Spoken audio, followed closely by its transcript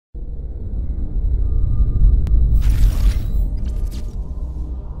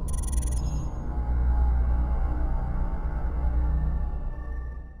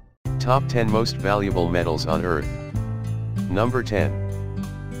Top 10 Most Valuable Metals on Earth. Number 10.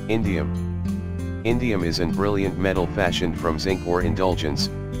 Indium. Indium is an brilliant metal fashioned from zinc ore indulgence,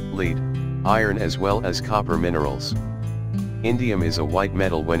 lead, iron as well as copper minerals. Indium is a white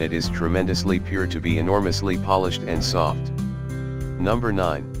metal when it is tremendously pure to be enormously polished and soft. Number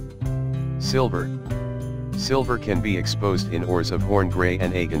 9. Silver. Silver can be exposed in ores of horn gray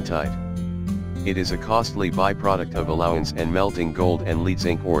and aegantite. It is a costly byproduct of alloyance and melting gold and lead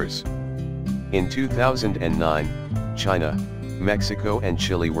zinc ores. In 2009, China, Mexico and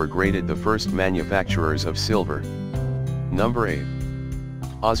Chile were graded the first manufacturers of silver. Number 8.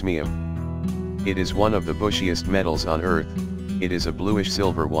 Osmium. It is one of the bushiest metals on Earth. It is a bluish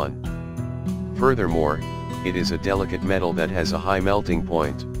silver one. Furthermore, it is a delicate metal that has a high melting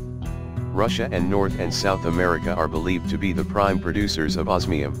point. Russia and North and South America are believed to be the prime producers of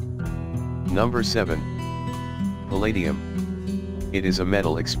osmium. Number 7. Palladium. It is a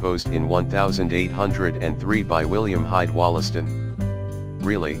metal exposed in 1803 by William Hyde Wollaston.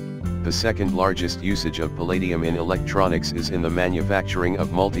 Really, the second largest usage of palladium in electronics is in the manufacturing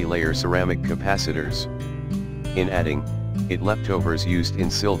of multi-layer ceramic capacitors. In adding it leftovers used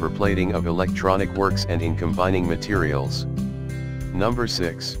in silver plating of electronic works and in combining materials. Number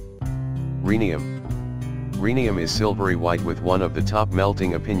 6. Rhenium. Rhenium is silvery white with one of the top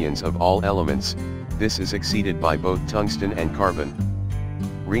melting opinions of all elements. This is exceeded by both tungsten and carbon.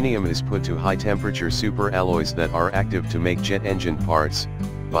 Rhenium is put to high-temperature superalloys that are active to make jet engine parts,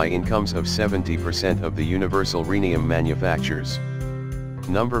 by incomes of 70% of the universal rhenium manufacturers.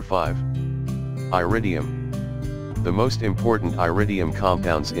 Number 5. Iridium. The most important iridium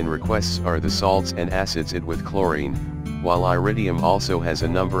compounds in requests are the salts and acids it with chlorine, while iridium also has a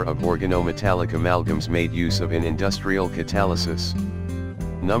number of organometallic amalgams made use of in industrial catalysis.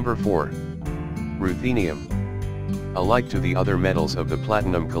 Number 4. Ruthenium. Alike to the other metals of the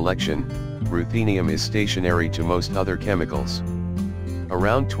platinum collection, ruthenium is stationary to most other chemicals.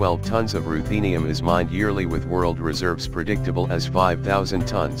 Around 12 tons of ruthenium is mined yearly with world reserves predictable as 5,000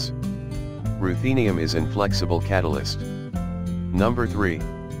 tons. Ruthenium is an flexible catalyst. Number 3.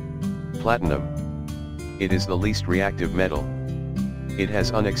 Platinum. It is the least reactive metal. It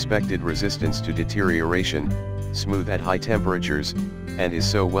has unexpected resistance to deterioration, smooth at high temperatures, and is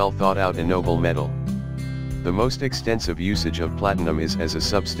so well thought out a noble metal. The most extensive usage of platinum is as a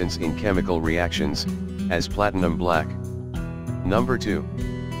substance in chemical reactions, as platinum black. Number 2.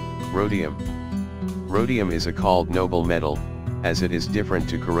 Rhodium. Rhodium is a called noble metal, as it is different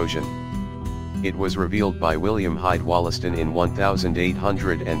to corrosion. It was revealed by William Hyde Wollaston in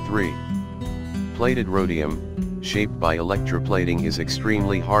 1803. Plated rhodium, shaped by electroplating, is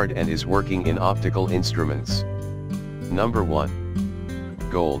extremely hard and is working in optical instruments. Number 1.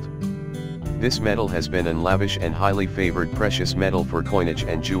 Gold. This metal has been an lavish and highly favored precious metal for coinage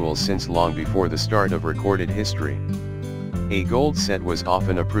and jewels since long before the start of recorded history. A gold set was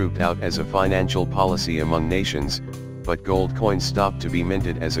often approved out as a financial policy among nations, but gold coins stopped to be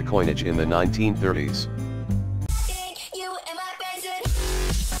minted as a coinage in the 1930s.